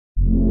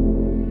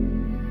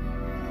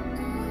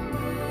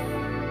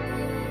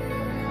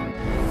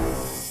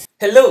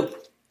Hello,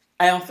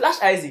 I am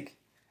Flash Isaac,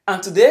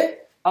 and today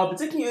I'll be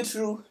taking you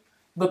through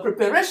the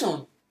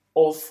preparation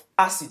of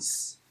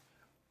acids.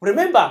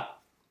 Remember,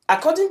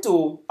 according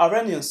to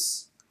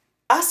Arrhenius,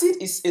 acid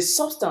is a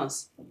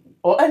substance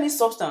or any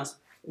substance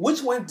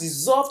which, when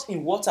dissolved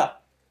in water,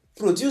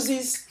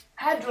 produces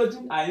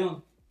hydrogen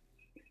ion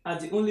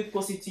as the only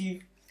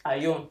positive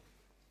ion,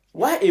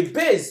 while a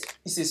base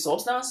is a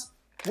substance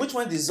which,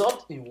 when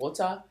dissolved in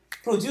water,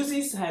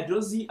 produces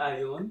hydroxy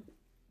ion,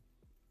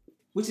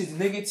 which is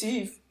the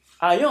negative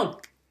ion.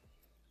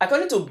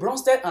 According to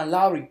Bronsted and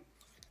Lowry,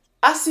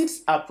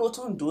 acids are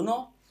proton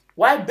donor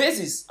while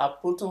bases are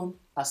proton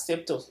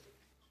acceptors.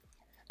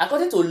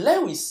 According to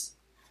Lewis,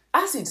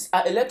 acids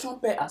are electron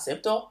pair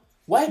acceptor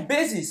while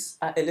bases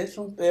are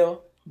electron pair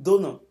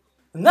donor.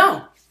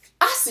 Now,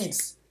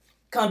 acids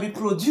can be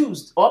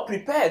produced or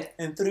prepared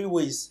in three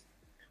ways.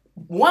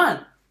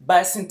 One,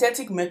 by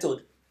synthetic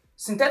method.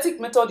 Synthetic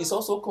method is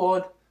also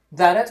called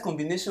direct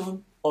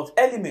combination of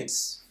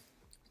elements.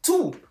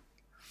 Two,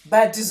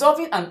 by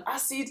dissolving an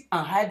acid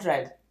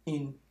anhydride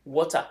in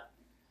water.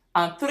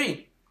 And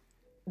three,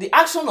 the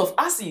action of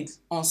acid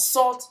on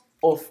salt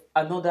of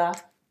another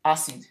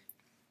acid.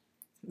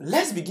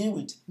 Let's begin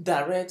with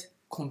direct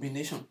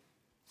combination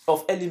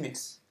of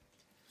elements.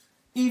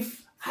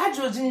 If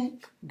hydrogen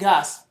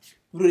gas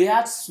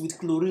reacts with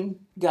chlorine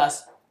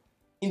gas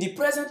in the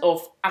presence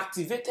of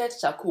activated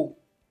charcoal,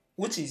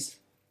 which is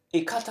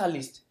a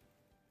catalyst,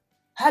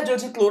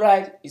 hydrogen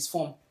chloride is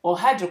formed, or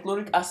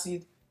hydrochloric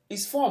acid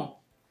is formed,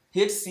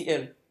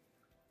 HCl.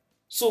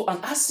 So an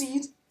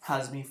acid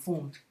has been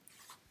formed.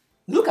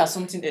 Look at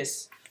something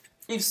else.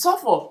 If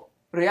sulfur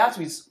reacts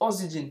with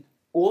oxygen,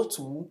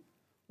 O2,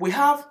 we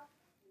have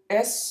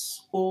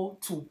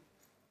SO2,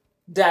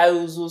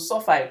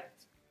 diazosulfide.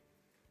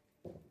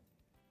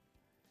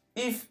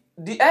 If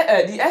the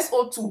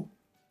SO2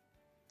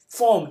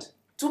 formed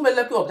 2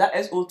 molecules of that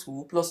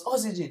SO2 plus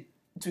oxygen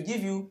to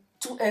give you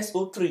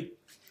 2SO3,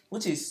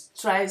 which is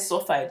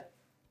trisulfide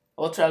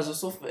or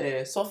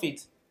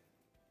trisulfate.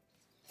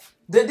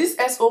 Then this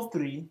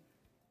SO3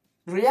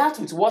 reacts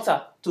with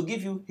water to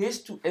give you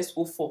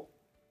H2SO4,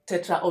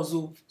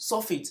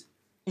 tetraoxosulfate.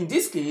 In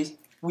this case,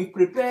 we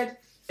prepared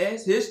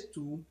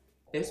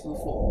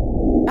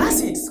H2SO4.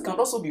 Acids can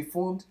also be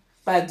formed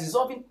by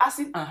dissolving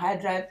acid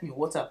anhydride in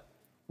water.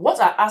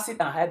 What are acid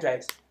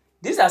anhydrides?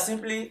 These are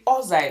simply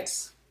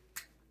oxides.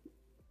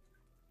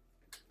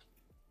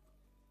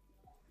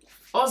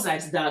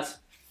 Oxides that,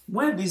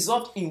 when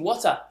dissolved in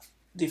water,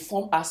 they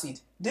form acid.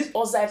 These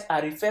oxides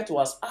are referred to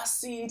as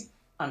acid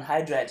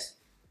anhydrides.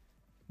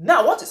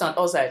 Now, what is an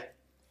oxide?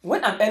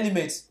 When an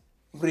element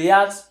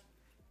reacts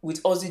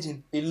with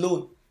oxygen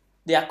alone,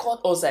 they are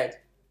called oxide.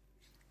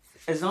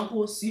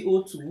 Example,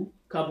 CO2,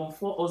 carbon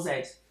 4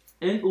 oxides,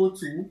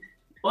 NO2,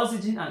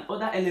 oxygen and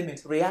other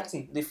elements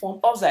reacting, they form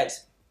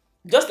oxides.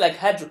 Just like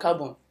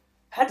hydrocarbon.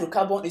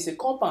 Hydrocarbon is a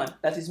compound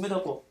that is made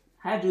up of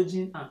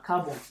hydrogen and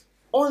carbon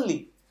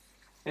only.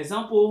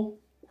 Example,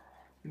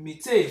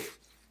 methane.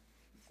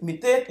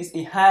 Methane is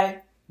a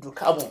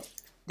hydrocarbon.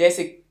 There's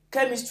a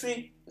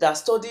chemistry that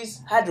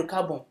studies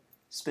hydrocarbon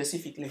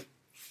specifically.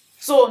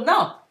 So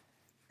now,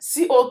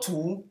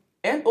 CO2,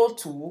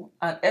 NO2,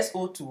 and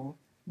SO2,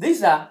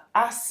 these are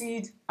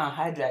acid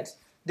anhydrides.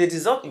 They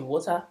dissolve in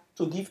water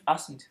to give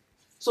acid.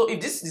 So if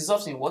this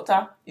dissolves in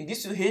water, it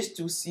gives you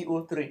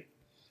H2CO3.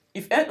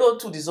 If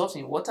NO2 dissolves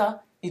in water,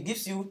 it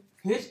gives you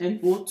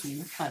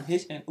HNO2 and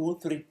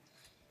HNO3.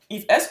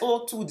 If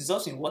SO2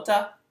 dissolves in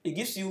water, it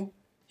gives you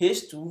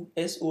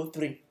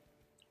H2SO3.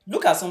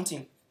 Look at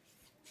something.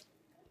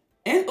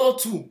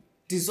 NO2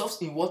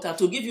 dissolves in water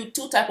to give you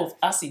two types of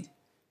acid,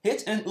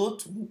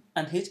 HNO2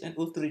 and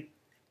HNO3.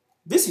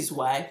 This is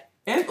why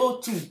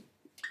NO2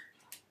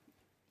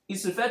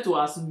 is referred to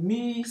as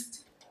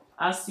mixed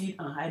acid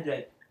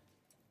anhydride.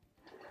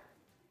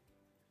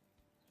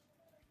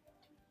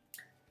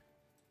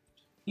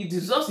 It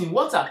dissolves in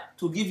water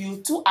to give you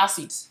two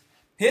acids,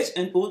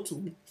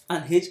 HNO2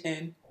 and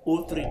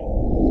HNO3.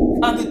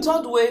 And the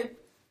third way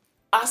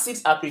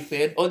acids are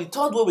prepared, or the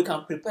third way we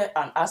can prepare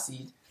an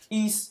acid,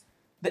 is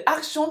the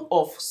action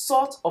of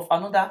salt of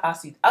another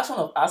acid. Action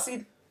of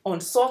acid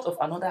on salt of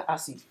another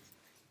acid.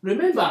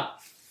 Remember,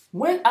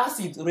 when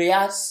acid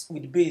reacts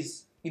with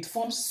base, it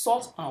forms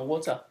salt and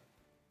water.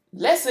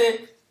 Let's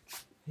say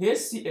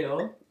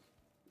HCl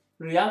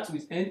reacts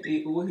with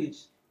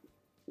NaOH.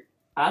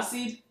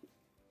 Acid,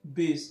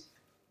 base.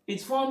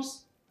 It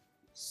forms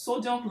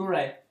sodium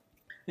chloride,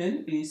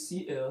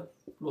 NaCl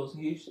plus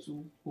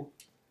H2O.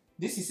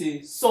 This is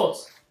a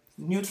salt,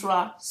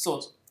 neutral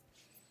salt,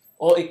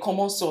 or a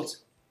common salt.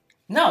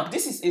 Now,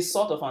 this is a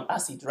salt of an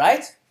acid,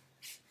 right?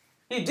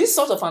 If this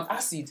salt of an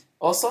acid,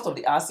 or salt of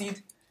the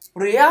acid,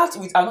 reacts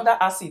with another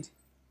acid,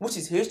 which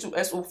is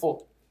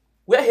H2SO4,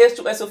 where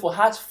H2SO4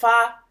 has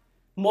far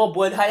more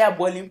higher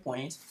boiling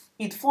point,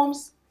 it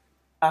forms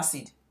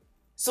acid.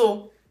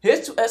 So,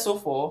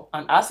 H2SO4,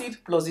 an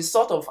acid, plus the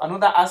salt of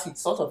another acid,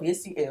 salt of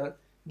HCl,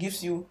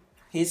 gives you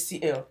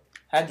HCl,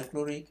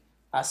 hydrochloric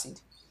acid.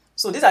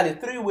 So these are the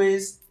three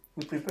ways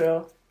we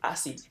prepare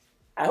acid.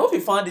 I hope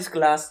you found this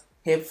class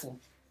helpful.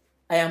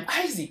 I am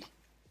Isaac.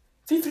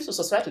 Feel free to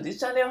subscribe to this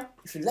channel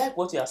if you like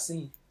what you are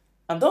seeing.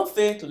 And don't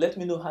fail to let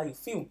me know how you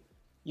feel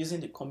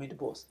using the comment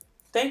box.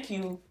 Thank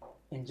you.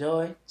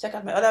 Enjoy. Check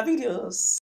out my other videos.